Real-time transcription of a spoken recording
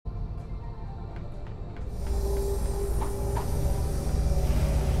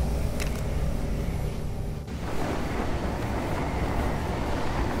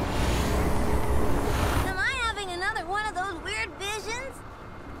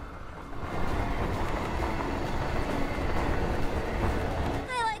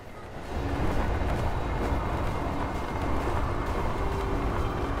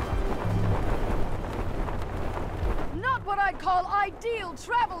Ideal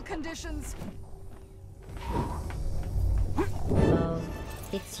travel conditions. Oh,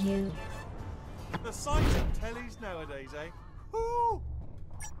 it's you. The sight of tellies nowadays, eh? Woo!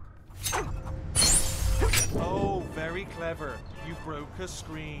 Oh, very clever. You broke a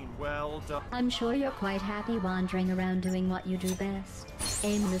screen. Well done. I'm sure you're quite happy wandering around doing what you do best.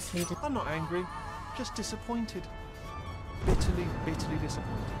 Aimlessly. I'm not angry, just disappointed. Bitterly, bitterly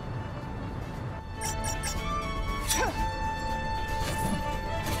disappointed.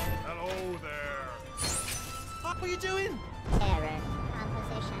 Hello there. What are you doing? Error.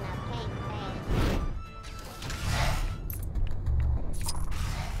 Composition of cake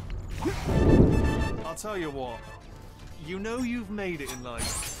failed. I'll tell you what. You know you've made it in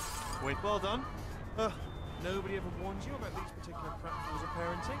life. Wait, well done. Nobody ever warned you about these particular pratfalls of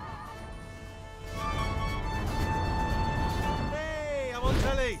parenting. Hey, I'm on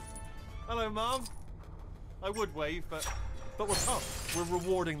telly. Hello, Mom. I would wave, but we're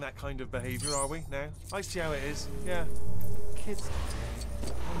rewarding that kind of behaviour, are we? Now, I see how it is. Yeah, kids.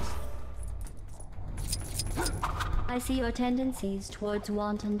 I see your tendencies towards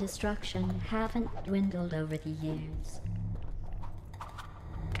wanton destruction haven't dwindled over the years.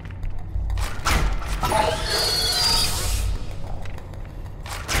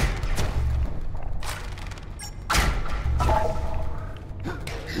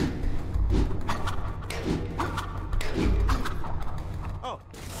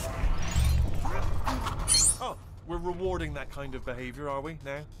 We're rewarding that kind of behaviour, are we?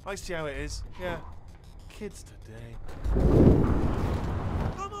 Now, I see how it is. Yeah, kids today.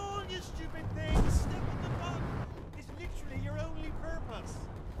 Come on, you stupid thing! Step on the button! It's literally your only purpose.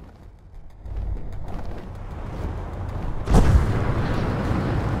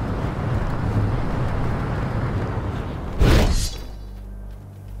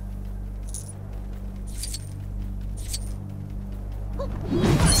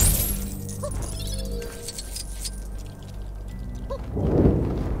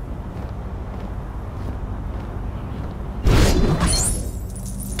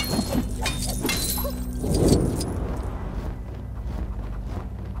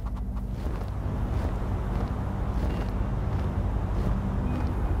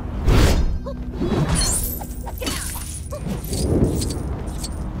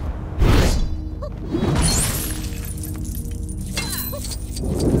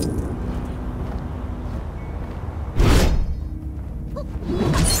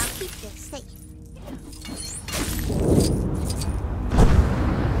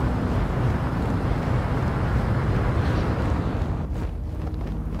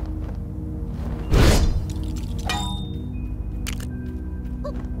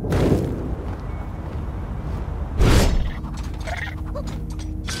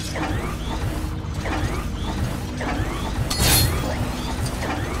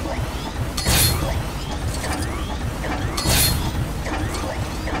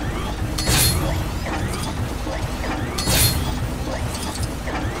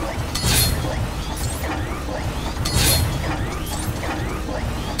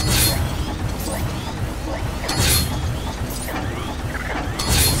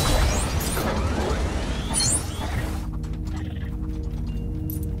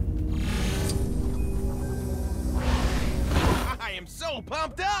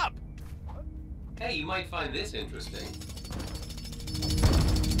 Pumped up! Hey, you might find this interesting.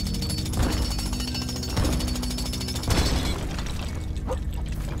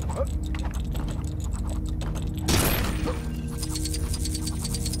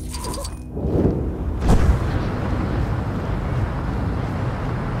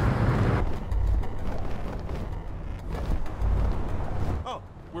 Oh,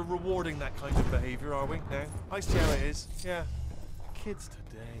 we're rewarding that kind of behaviour, are we? Now, I see how it is. Yeah. Kids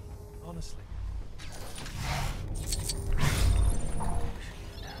today, honestly.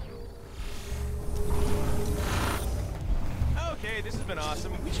 Okay, this has been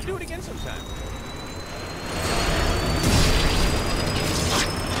awesome. We should do it again sometime.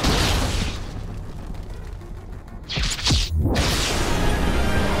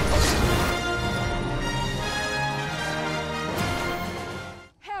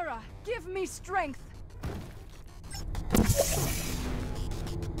 Hera, give me strength.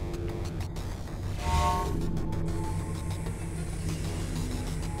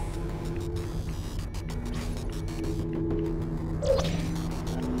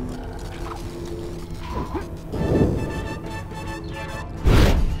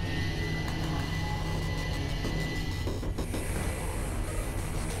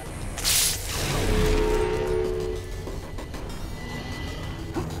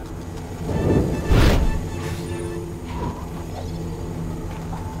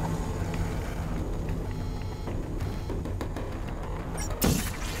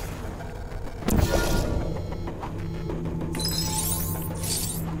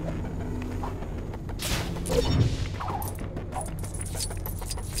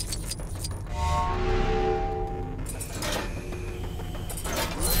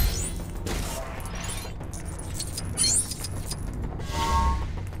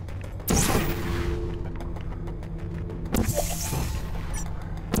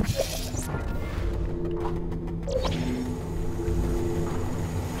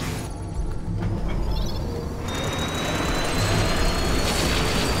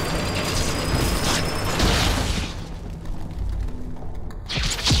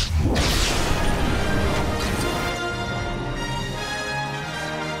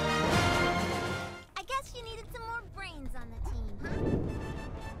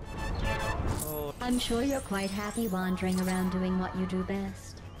 sure you're quite happy wandering around doing what you do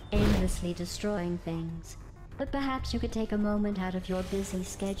best, aimlessly destroying things. But perhaps you could take a moment out of your busy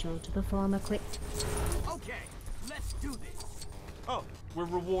schedule to perform a quick... Okay, let's do this. Oh, we're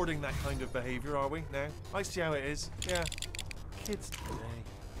rewarding that kind of behavior, are we, now? I see how it is. Yeah. Kids today.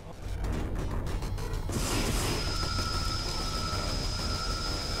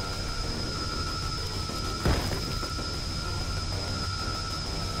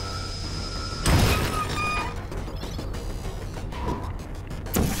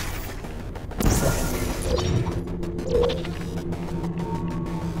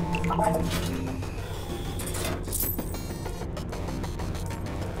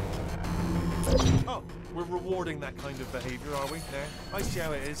 Oh, we're rewarding that kind of behavior, are we, now? I see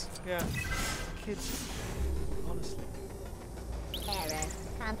how it is. Yeah. Kids, honestly. Error.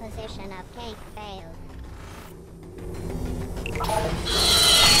 Composition of cake failed.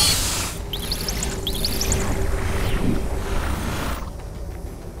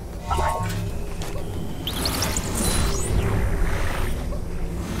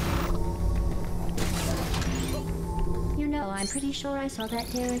 You know, I'm pretty sure I saw that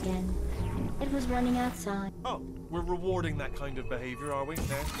deer again. It was running outside. Oh, we're rewarding that kind of behavior, are we,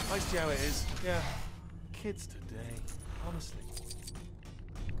 now? I see how it is. Yeah. Kids today, honestly.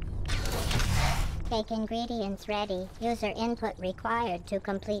 Cake ingredients ready. User input required to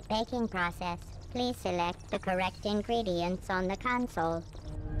complete baking process. Please select the correct ingredients on the console.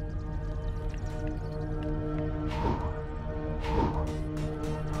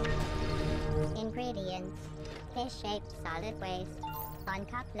 Ingredients. Fish-shaped solid waste. 1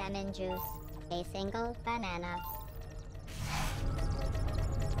 cup lemon juice. A single banana.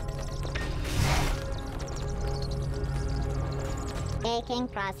 Baking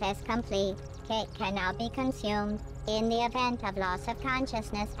process complete. Cake can now be consumed. In the event of loss of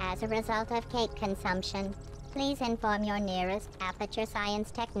consciousness as a result of cake consumption, please inform your nearest aperture science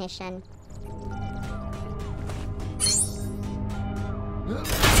technician.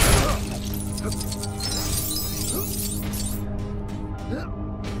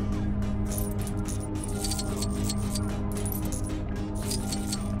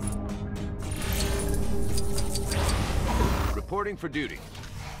 Reporting for duty.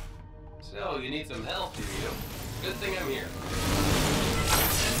 So, you need some help, do you? Good thing I'm here.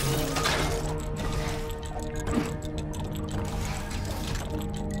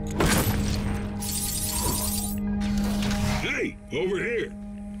 Hey, over here.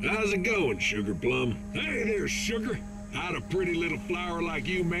 How's it going, Sugar Plum? Hey there, Sugar. How'd a pretty little flower like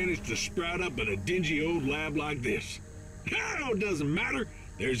you manage to sprout up in a dingy old lab like this? Oh, it doesn't matter.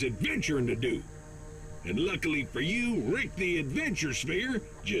 There's adventuring to do. And luckily for you, Rick the Adventure Sphere,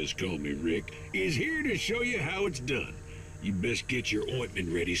 just call me Rick, is here to show you how it's done. You best get your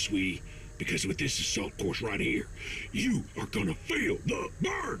ointment ready, sweetie, because with this assault course right here, you are gonna feel the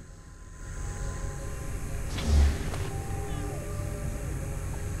burn!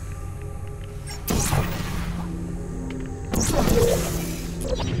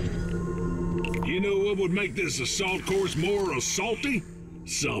 You know what would make this assault course more assaulty?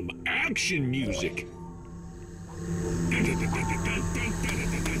 Some action music.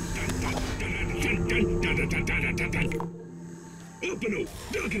 Up and over,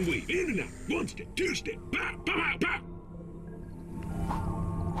 duck and weave, in and out, 1 step, 2 step, pow, pow, pow.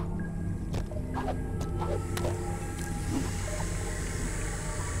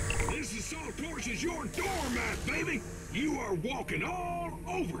 This assault course is your doormat, baby. You are walking all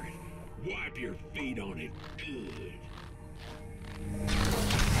over it. Wipe your feet on it good.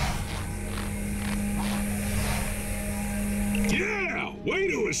 Yeah, way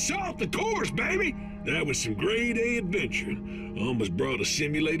to assault the course, baby. That was some grade A adventure. Almost brought a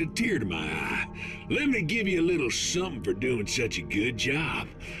simulated tear to my eye. Let me give you a little something for doing such a good job.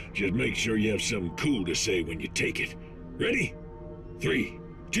 Just make sure you have something cool to say when you take it. Ready? 3,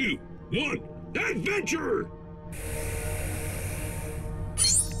 2, 1, adventure!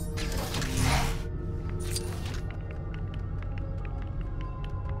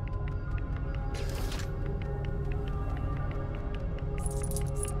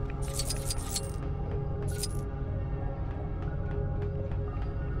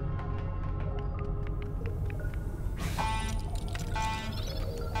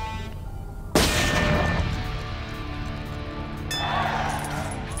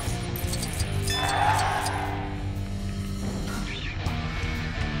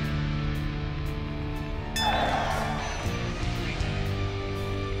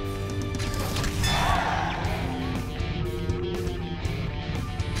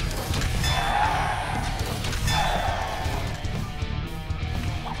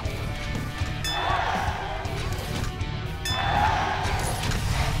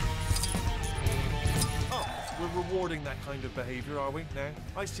 rewarding that kind of behavior, are we, now?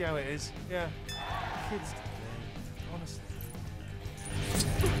 I see how it is. Yeah. Kids today, honestly.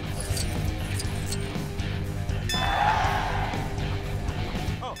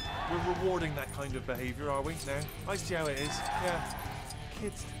 Oh, we're rewarding that kind of behavior, are we, now? I see how it is. Yeah.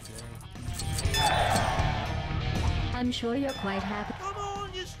 Kids today. I'm sure you're quite happy. Come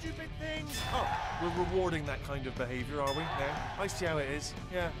on, you stupid things! Oh, we're rewarding that kind of behavior, are we, now? I see how it is.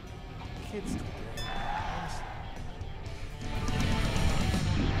 Yeah. Kids today, honestly.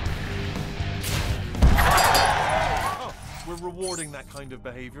 Oh, we're rewarding that kind of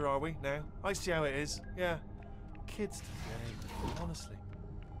behavior, are we, now? I see how it is. Yeah. Kids today, honestly.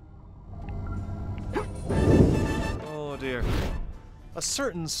 Oh dear. A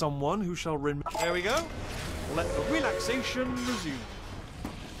certain someone who shall remember. There we go. Let the relaxation resume.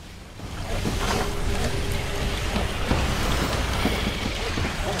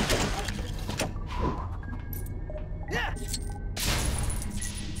 Yeah.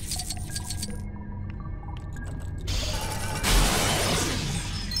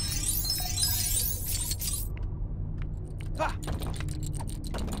 Ha.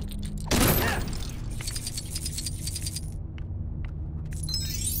 Yeah.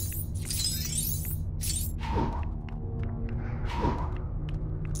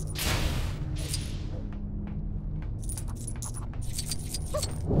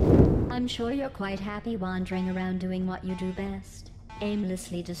 I'm sure you're quite happy wandering around doing what you do best,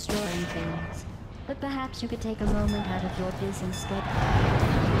 aimlessly destroying things. But perhaps you could take a moment out of your busy schedule.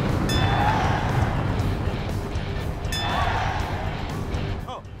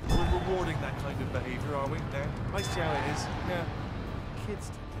 Oh, we're rewarding that kind of behavior, are we, now? I see how it is. Yeah. Kids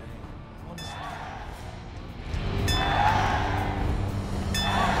today, honestly.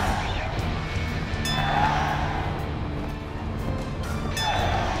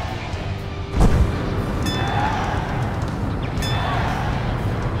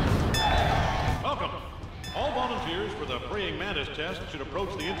 For the praying mantis test should approach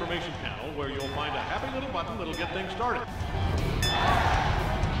the information panel where you'll find a happy little button that'll get things started.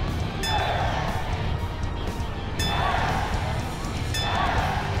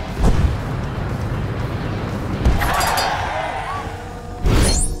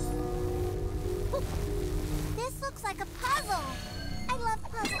 This looks like a puzzle. I love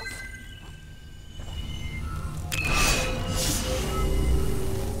puzzles.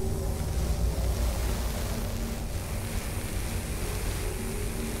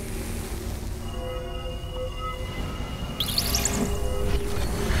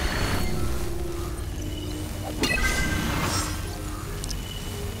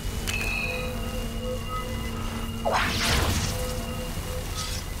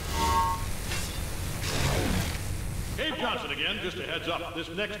 Again, just a heads up, this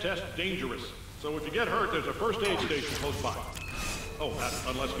next test is dangerous. So if you get hurt, there's a first aid station close by. Oh,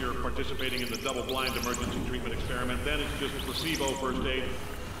 unless you're participating in the double-blind emergency treatment experiment, then it's just placebo first aid.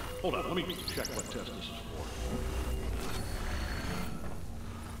 Hold on, let me check what test this is for.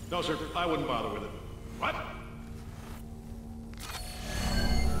 No, sir, I wouldn't bother with it. What?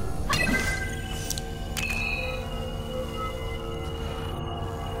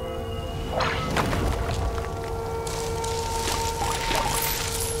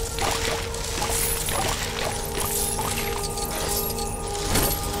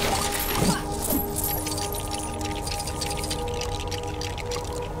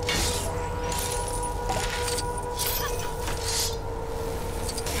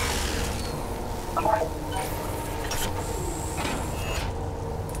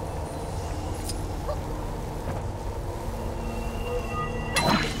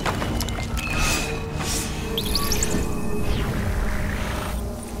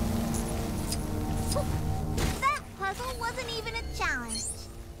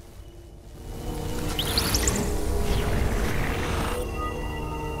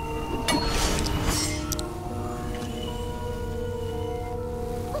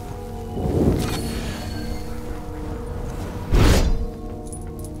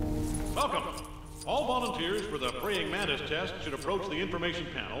 For the praying mantis test should approach the information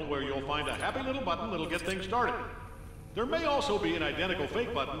panel where you'll find a happy little button that'll get things started. There may also be an identical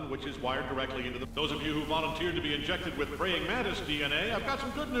fake button which is wired directly into the... Those of you who volunteered to be injected with praying mantis DNA, I've got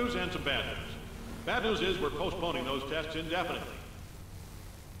some good news and some bad news. Bad news is we're postponing those tests indefinitely.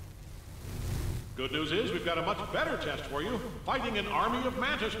 Good news is we've got a much better test for you, fighting an army of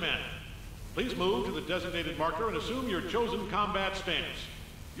mantis men. Please move to the designated marker and assume your chosen combat stance.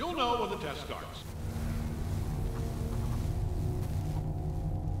 You'll know when the test starts.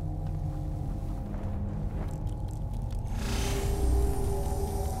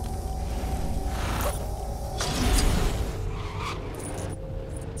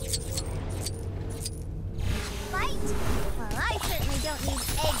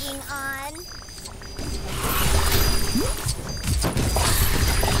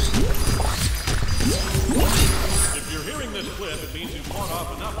 cliff, it means you've fought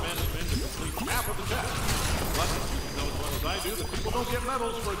off enough management to complete half of the test. But you know as well as I do that people don't get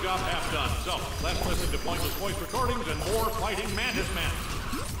medals for a job half done. So, less listen to pointless voice recordings and more fighting Mantis Men.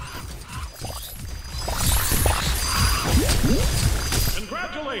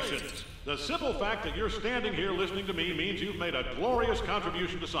 Congratulations! The simple fact that you're standing here listening to me means you've made a glorious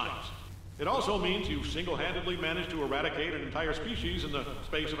contribution to science. It also means you've single-handedly managed to eradicate an entire species in the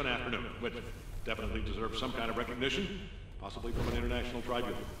space of an afternoon, which definitely deserves some kind of recognition, possibly from an international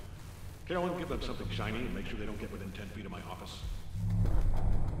tribunal. Carolyn, give them something shiny and make sure they don't get within 10 feet of my office.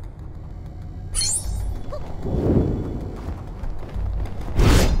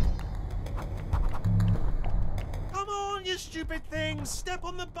 Come on, you stupid things! Step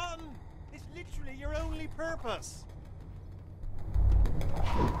on the button! It's literally your only purpose.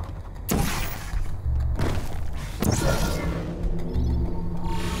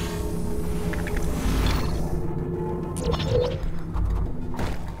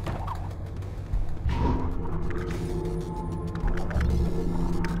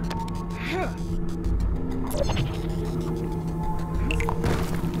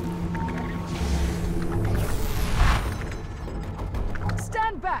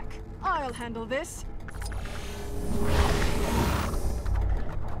 Stand back. I'll handle this.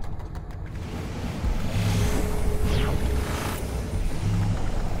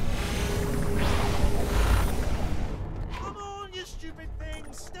 Come on, you stupid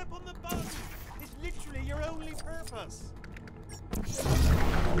things! Step on the button! It's literally your only purpose.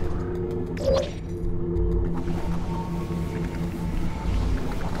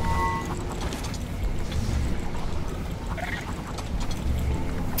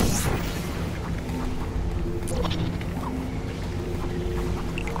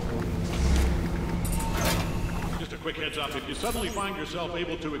 Just a quick heads up, if you suddenly find yourself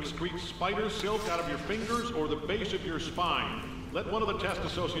able to excrete spider silk out of your fingers or the base of your spine, let one of the test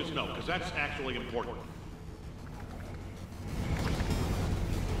associates know, because that's actually important.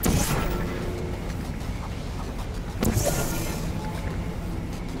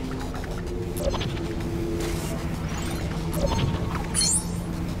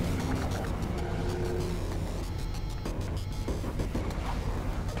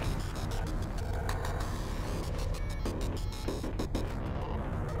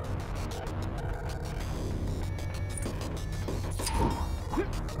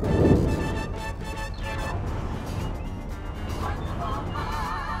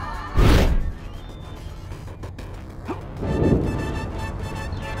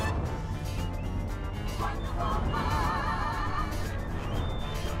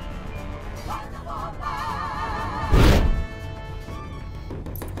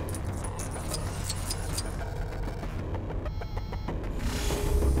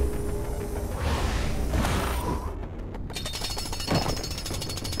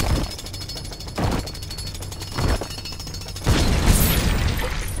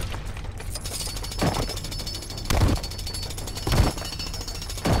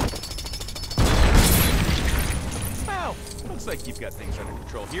 Looks like you've got things under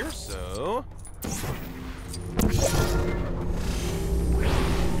control here, so...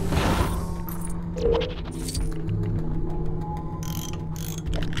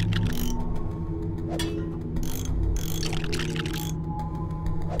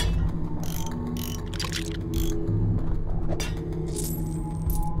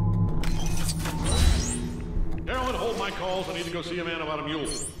 Carolyn, hold my calls. I need to go see a man about a mule.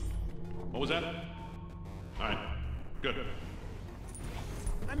 What was that? All right. Good.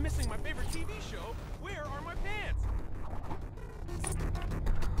 I'm missing my favorite TV show. Where are my pants?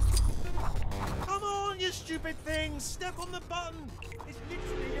 Come on, you stupid things! Step on the button! It's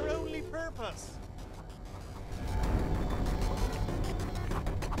literally your only purpose.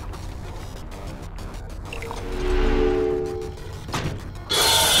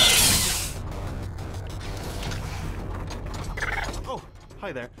 Oh,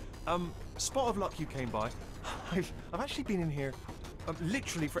 hi there. Spot of luck you came by. I've actually been in here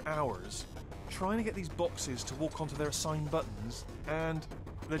literally for hours trying to get these boxes to walk onto their assigned buttons, and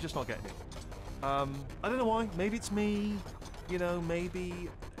they're just not getting it. I don't know why. Maybe it's me. You know, maybe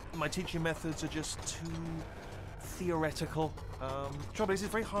my teaching methods are just too theoretical. Trouble is,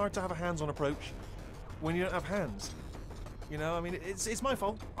 it's very hard to have a hands-on approach when you don't have hands. You know, I mean, it's my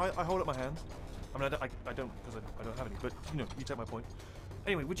fault. I hold up my hands. I mean, I don't because I don't have any. But you know, you take my point.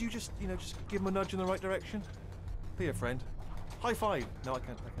 Anyway, would you just just give them a nudge in the right direction? Be a friend. High five. No, I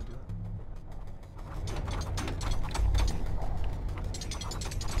can't do that.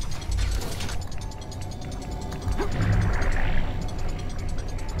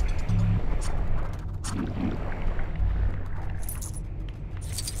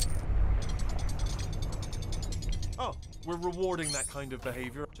 we're rewarding that kind of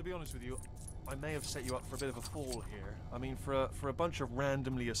behavior. To be honest with you, I may have set you up for a bit of a fall here. I mean, for a bunch of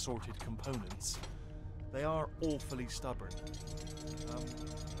randomly assorted components, they are awfully stubborn.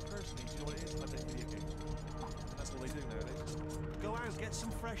 Personally, do you know what it is? Like they video games. That's all they do nowadays. Go out, get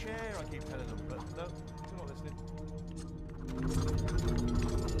some fresh air, I keep telling them, but no, they're not listening.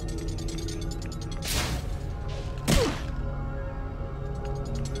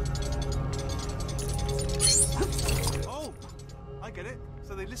 Oh, I get it.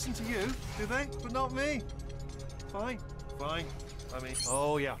 So they listen to you, do they? But not me. Fine, fine. I mean,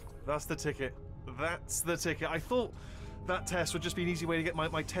 oh yeah, that's the ticket. That's the ticket. I thought that test would just be an easy way to get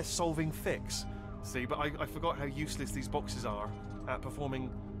my test-solving fix. See, but I forgot how useless these boxes are at performing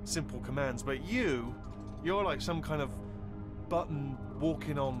simple commands. But you're like some kind of button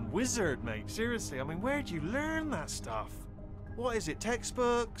walking on wizard, mate. Seriously, I mean, where'd you learn that stuff? What is it?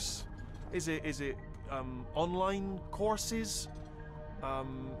 Textbooks? Is it online courses? I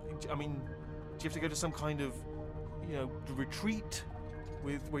mean, do you have to go to some kind of, you know, retreat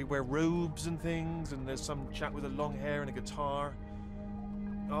where you wear robes and things, and there's some chap with a long hair and a guitar?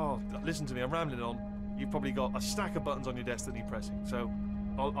 Oh, listen to me, I'm rambling on. You've probably got a stack of buttons on your desk that need pressing, so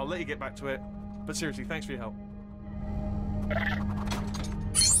I'll let you get back to it. But seriously, thanks for your help.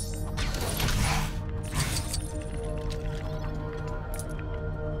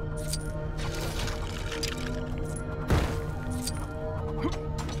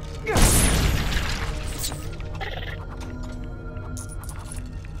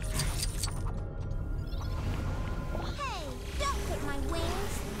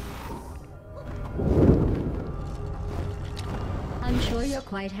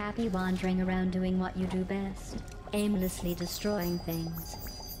 Quite happy wandering around doing what you do best, aimlessly destroying things.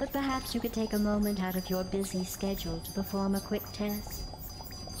 But perhaps you could take a moment out of your busy schedule to perform a quick test.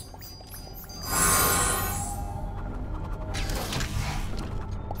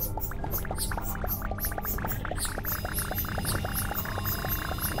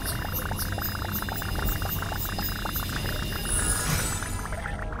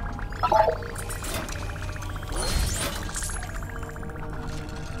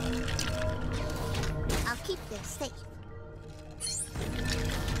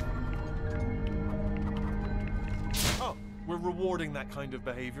 That kind of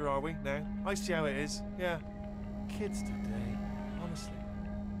behavior, are we, now? I see how it is, yeah. Kids today, honestly.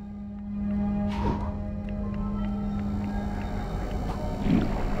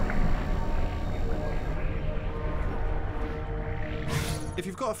 If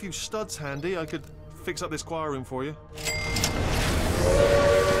you've got a few studs handy, I could fix up this choir room for you.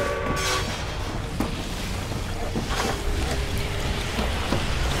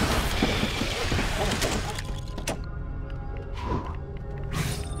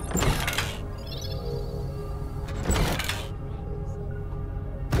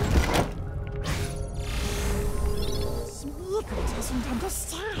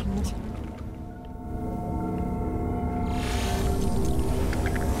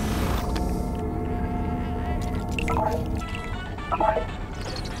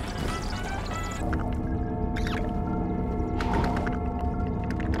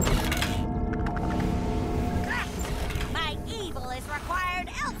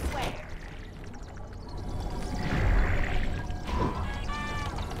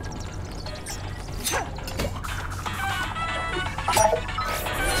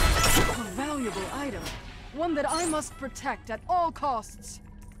 One that I must protect at all costs.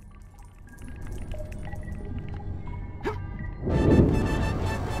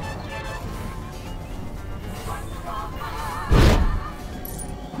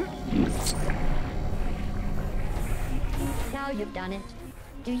 Now you've done it.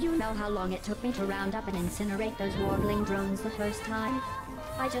 Do you know how long it took me to round up and incinerate those warbling drones the first time?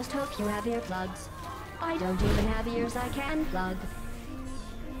 I just hope you have earplugs. I don't even have ears I can plug.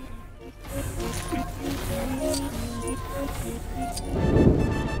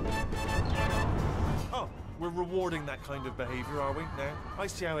 Oh, we're rewarding that kind of behavior, are we, now? I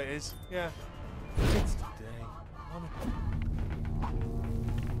see how it is, yeah. Kids today, honestly.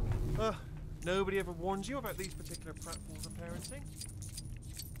 Nobody ever warns you about these particular pratfalls of parenting?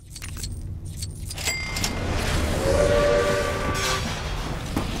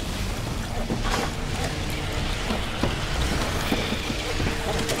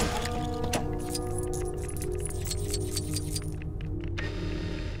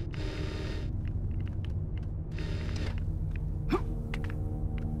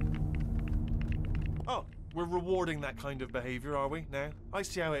 We're rewarding that kind of behavior, are we, now? I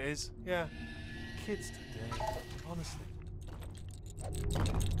see how it is, yeah. Kids today, honestly.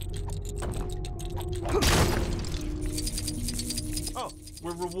 Oh,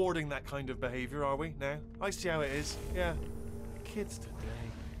 we're rewarding that kind of behavior, are we, now? I see how it is. Yeah. Kids today,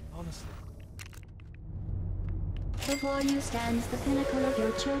 honestly. Before you stands the pinnacle of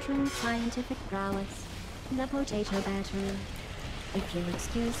your children's scientific prowess, the potato battery. If you'll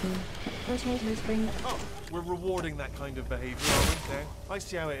excuse me, potatoes bring... Oh, we're rewarding that kind of behavior, are we, now? I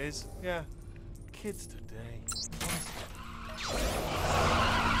see how it is. Yeah. Kids today, honestly.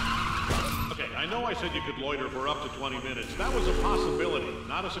 Okay, I know I said you could loiter for up to 20 minutes. That was a possibility,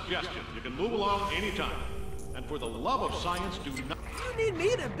 not a suggestion. You can move along anytime. And for the love of science, do not... You need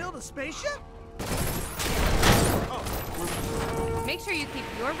me to build a spaceship? Oh, Make sure you keep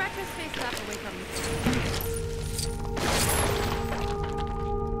your retro space stuff away from me.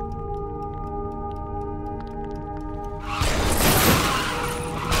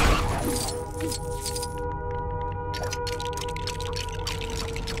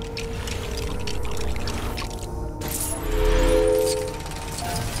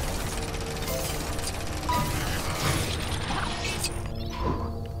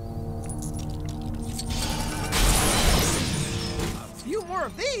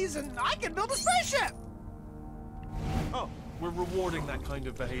 Of these and I can build a spaceship! Oh, we're rewarding that kind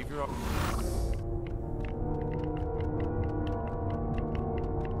of behavior.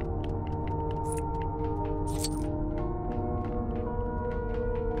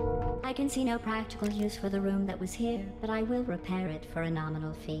 I can see no practical use for the room that was here, but I will repair it for a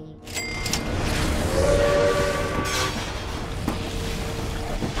nominal fee.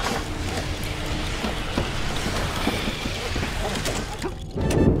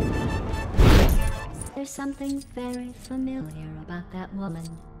 There's something very familiar about that woman.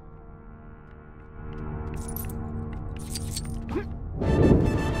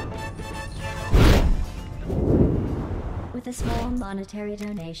 With a small monetary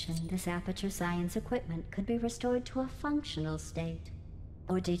donation, this Aperture Science equipment could be restored to a functional state.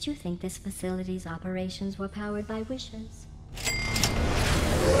 Or did you think this facility's operations were powered by wishes?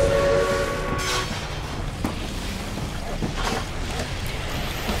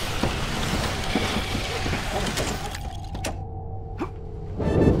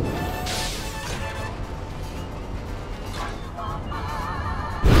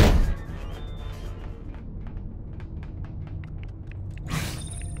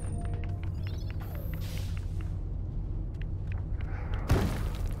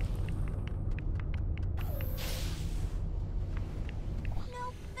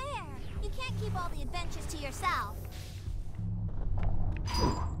 Keep all the adventures to yourself.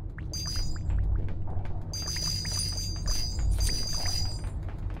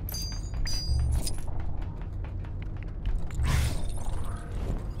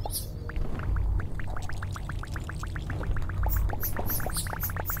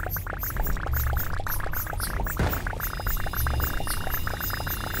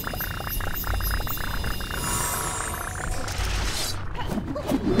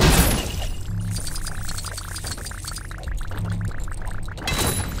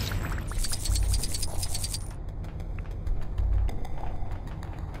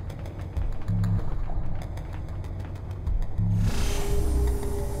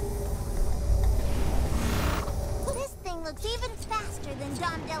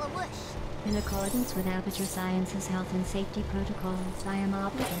 In accordance with Aperture Science's health and safety protocols, I am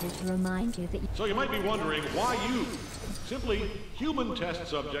obligated to remind you that... So you might be wondering, why you? Simply, human test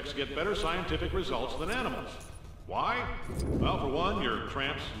subjects get better scientific results than animals. Why? Well, for one, your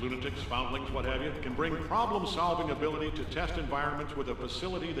tramps, lunatics, foundlings, what have you, can bring problem-solving ability to test environments with a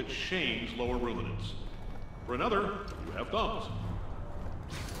facility that shames lower ruminants. For another, you have thumbs.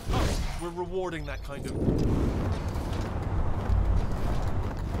 Oh, we're rewarding that kind of...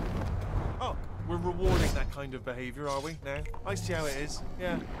 Oh, we're rewarding that kind of behavior, are we, now? I see how it is.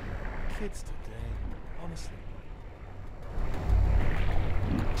 Yeah. Kids today, honestly.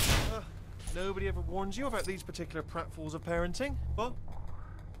 Nobody ever warns you about these particular pratfalls of parenting. Well,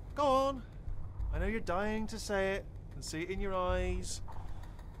 go on. I know you're dying to say it. I can see it in your eyes.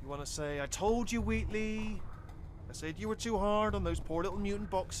 You want to say, I told you, Wheatley. I said you were too hard on those poor little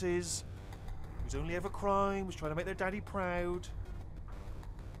mutant boxes. Whose only ever crime was trying to make their daddy proud.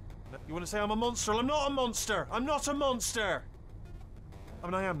 You want to say I'm a monster? Well, I'm not a monster. I'm not a monster. I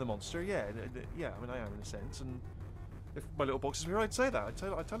mean, I am the monster. Yeah, yeah. I mean, I am in a sense. And if my little boxes were here, I'd say that. I'd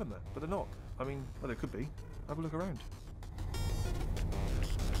tell them that. But they're not. I mean, well, they could be. Have a look around.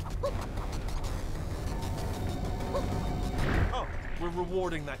 Oh, we're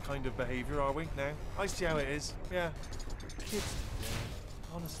rewarding that kind of behavior, are we, now? I see how it is. Yeah. Kids,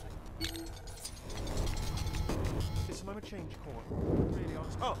 honestly. Listen, I'm a change, Core. Really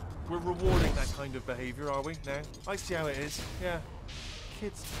honest. Oh, we're rewarding that kind of behaviour, are we, now? I see how it is. Yeah.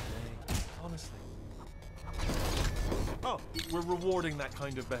 Kids today, honestly. Oh, we're rewarding that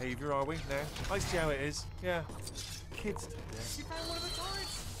kind of behaviour, are we, now? I see how it is. Yeah. Kids today. You found one of the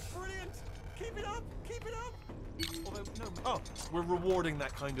cards! Brilliant! Keep it up! Keep it up! Although, no. Oh, we're rewarding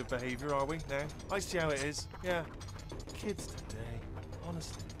that kind of behaviour, are we, now? I see how it is. Yeah. Kids today,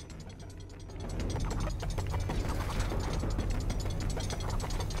 honestly.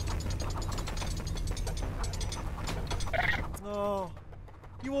 Oh,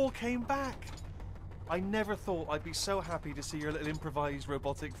 you all came back. I never thought I'd be so happy to see your little improvised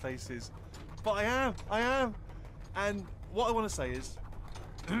robotic faces. But I am. And what I want to say is,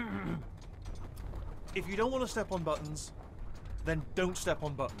 if you don't want to step on buttons, then don't step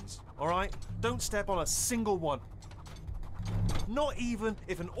on buttons, alright? Don't step on a single one. Not even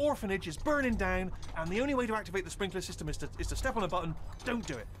if an orphanage is burning down and the only way to activate the sprinkler system is to step on a button, don't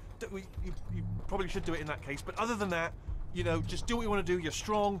do it. You probably should do it in that case, but other than that, you know, just do what you want to do. You're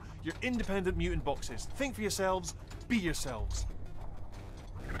strong, you're independent mutant boxes. Think for yourselves, be yourselves.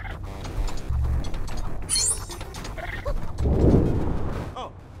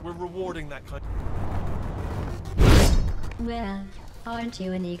 Oh, we're rewarding that kind. Well, aren't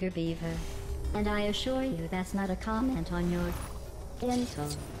you an eager beaver? And I assure you that's not a comment on your dental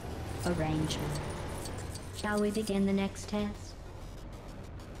arrangement. Shall we begin the next test?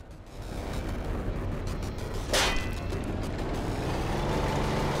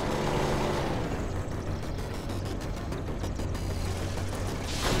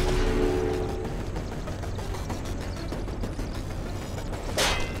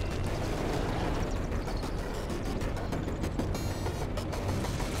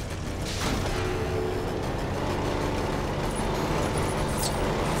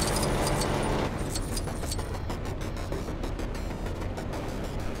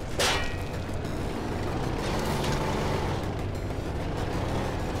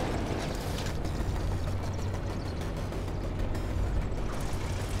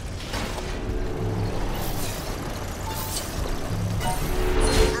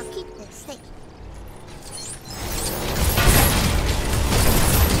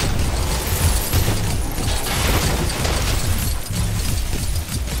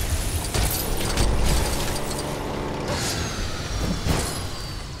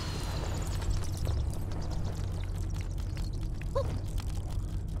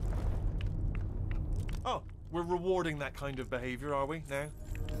 We're rewarding that kind of behaviour, are we, now?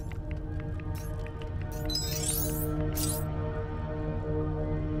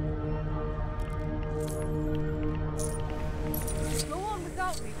 Go on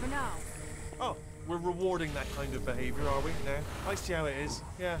without me for now. Oh, we're rewarding that kind of behaviour, are we, now? I see how it is.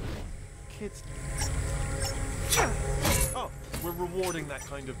 Yeah. Kids. Oh, we're rewarding that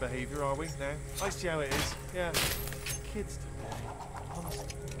kind of behaviour, are we, now? I see how it is. Yeah. Kids today, honestly.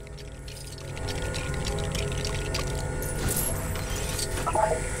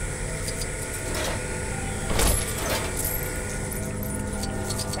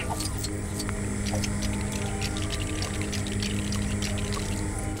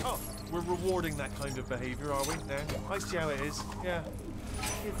 Oh, we're rewarding that kind of behaviour, are we, now? I see how it is. Yeah.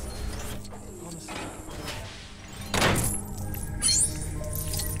 Kids, honestly.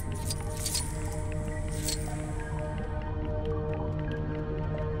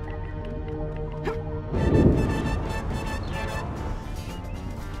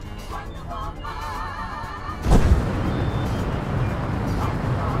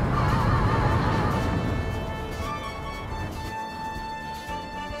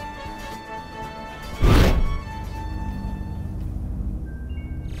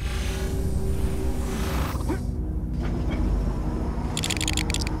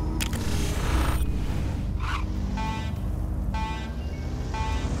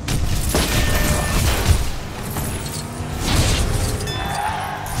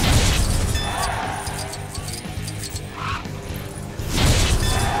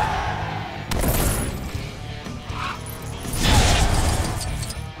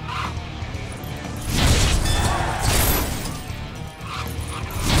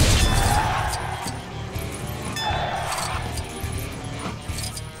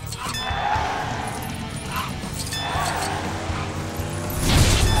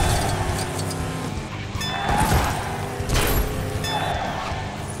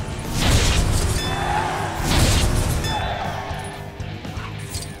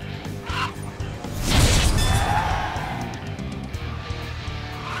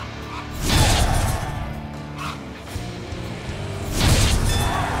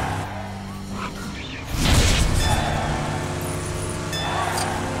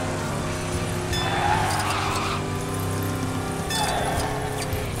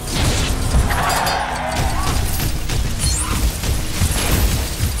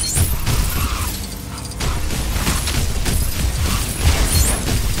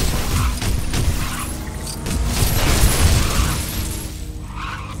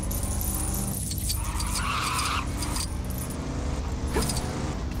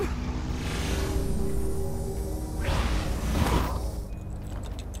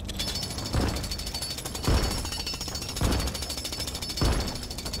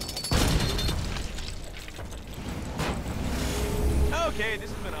 Hey, this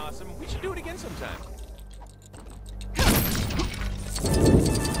has been awesome. We should do it again sometime.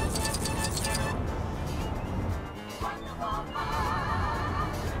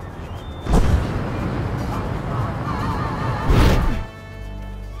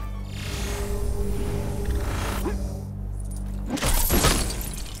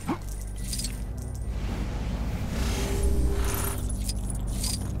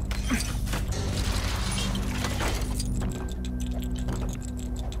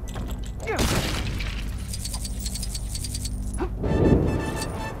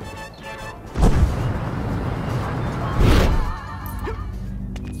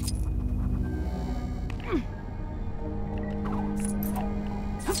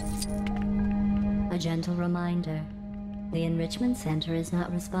 A gentle reminder. The Enrichment Center is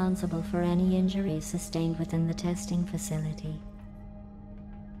not responsible for any injuries sustained within the testing facility.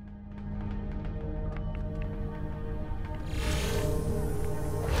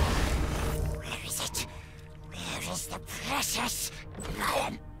 Where is it? Where is the precious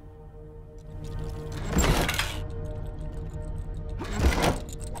lion?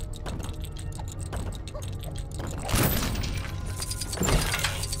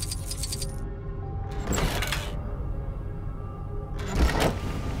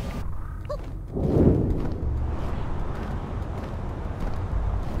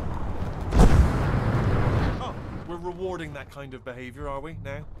 Rewarding that kind of behavior, are we,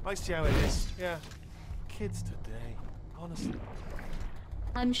 now? I see how it is. Yeah. Kids today, honestly.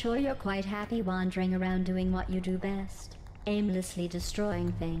 I'm sure you're quite happy wandering around doing what you do best. Aimlessly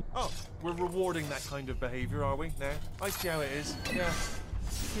destroying things. Oh, we're rewarding that kind of behavior, are we, now? I see how it is. Yeah.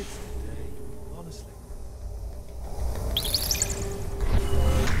 Kids today, honestly.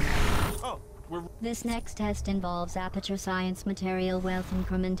 Oh, we're... This next test involves aperture science material wealth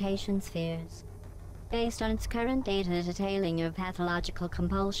incrementation spheres. Based on its current data detailing your pathological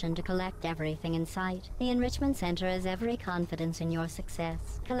compulsion to collect everything in sight, the Enrichment Center has every confidence in your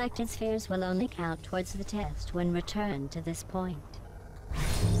success. Collected spheres will only count towards the test when returned to this point.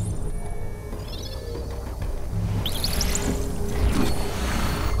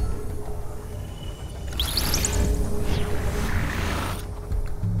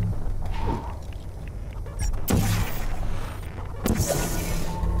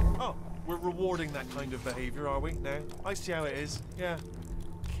 Rewarding that kind of behavior, are we, now? I see how it is. Yeah.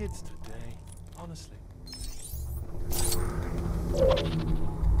 Kids today, honestly.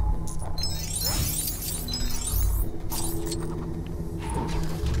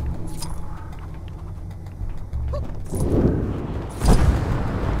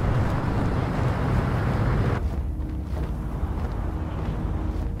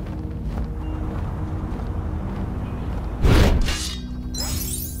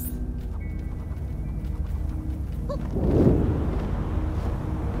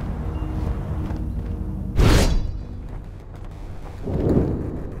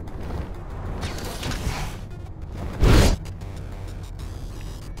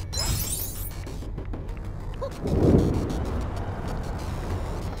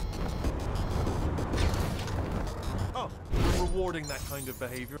 Rewarding that kind of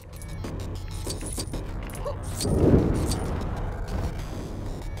behavior.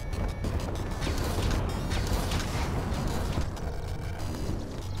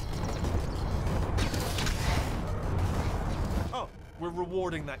 Oh, we're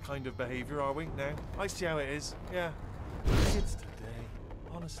rewarding that kind of behavior, are we, now? I see how it is. Yeah. Kids today,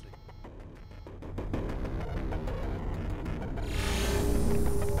 honestly.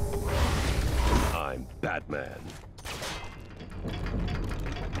 I'm Batman.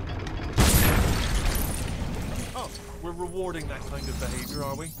 Oh, we're rewarding that kind of behavior,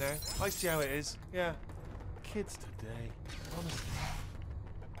 are we, now? I see how it is. Yeah. Kids today, honestly.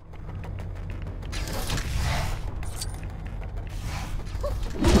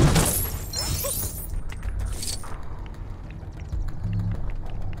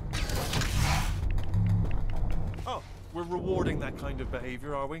 Oh, we're rewarding that kind of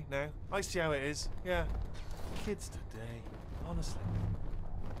behavior, are we, now? I see how it is. Yeah. Kids today, honestly.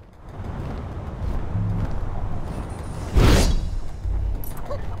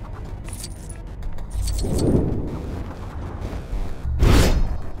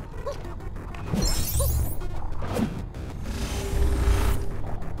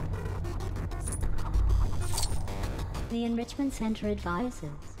 The Enrichment Center advises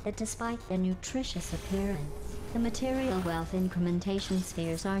that despite their nutritious appearance, the material wealth incrementation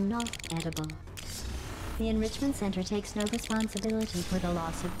spheres are not edible. The Enrichment Center takes no responsibility for the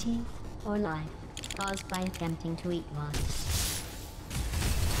loss of teeth or life caused by attempting to eat one.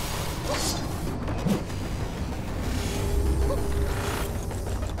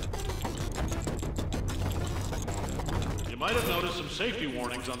 might have noticed some safety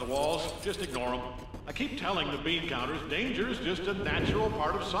warnings on the walls. Just ignore them. I keep telling the bean counters danger is just a natural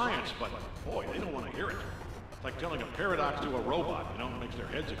part of science, but boy, they don't want to hear it. It's like telling a paradox to a robot, you know, it makes their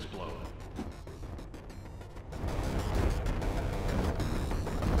heads explode.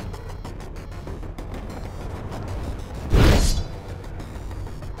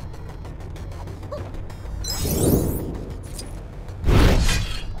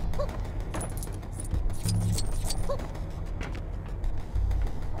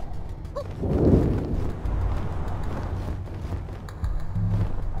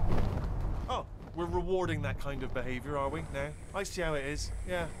 We're rewarding that kind of behavior, are we, now? I see how it is.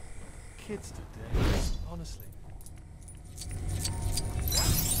 Yeah. Kids today, honestly.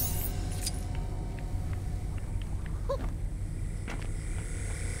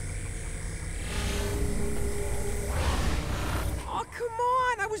 Oh, come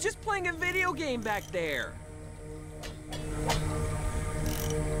on! I was just playing a video game back there.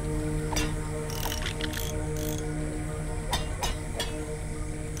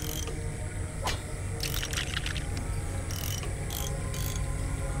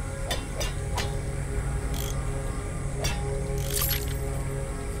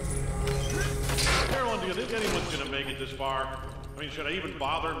 Do you think anyone's gonna make it this far? I mean, should I even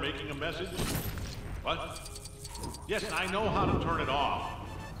bother making a message? What? Yes, I know how to turn it off.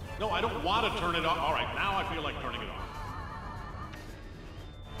 No, I don't want to turn it off. All right, now I feel like turning it off.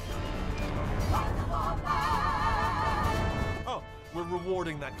 Oh, we're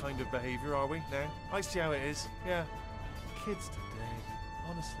rewarding that kind of behavior, are we, now? I see how it is. Yeah. Kids today,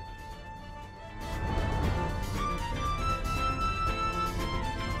 honestly.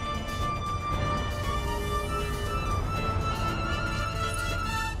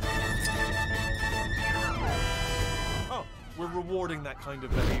 We're rewarding that kind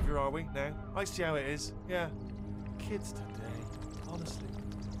of behavior, are we, now? I see how it is. Yeah. Kids today, honestly.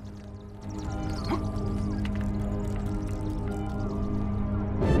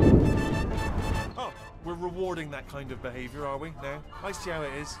 Oh, we're rewarding that kind of behavior, are we, now? I see how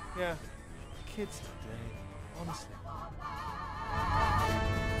it is. Yeah. Kids today, honestly.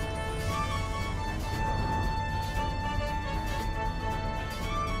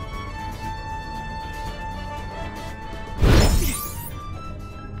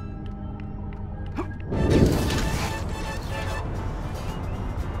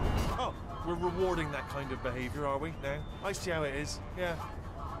 We're rewarding that kind of behavior, are we, now? I see how it is. Yeah.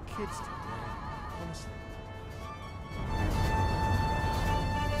 Kids today, honestly.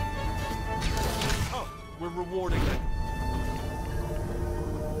 Oh, we're rewarding that.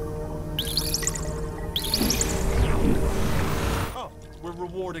 Oh, we're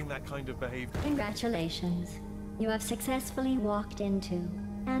rewarding that kind of behavior. Congratulations. You have successfully walked into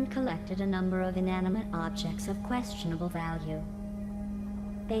and collected a number of inanimate objects of questionable value.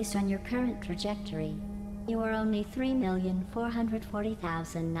 Based on your current trajectory, you are only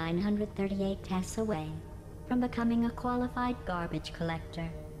 3,440,938 tests away from becoming a qualified garbage collector.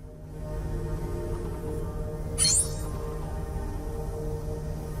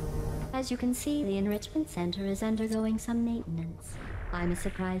 As you can see, the enrichment center is undergoing some maintenance. I'm as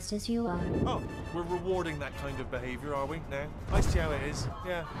surprised as you are. Oh, we're rewarding that kind of behavior, are we, now? I see how it is.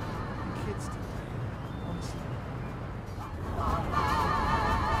 Yeah. Kids today, honestly.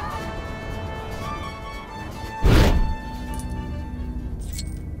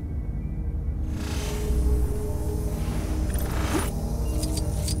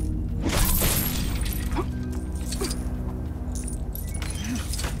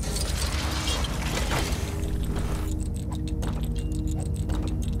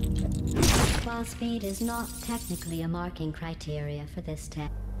 While speed is not technically a marking criteria for this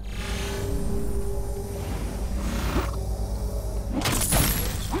test.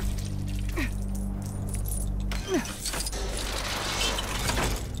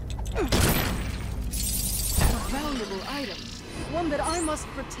 A valuable item. One that I must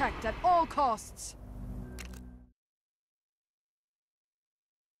protect at all costs.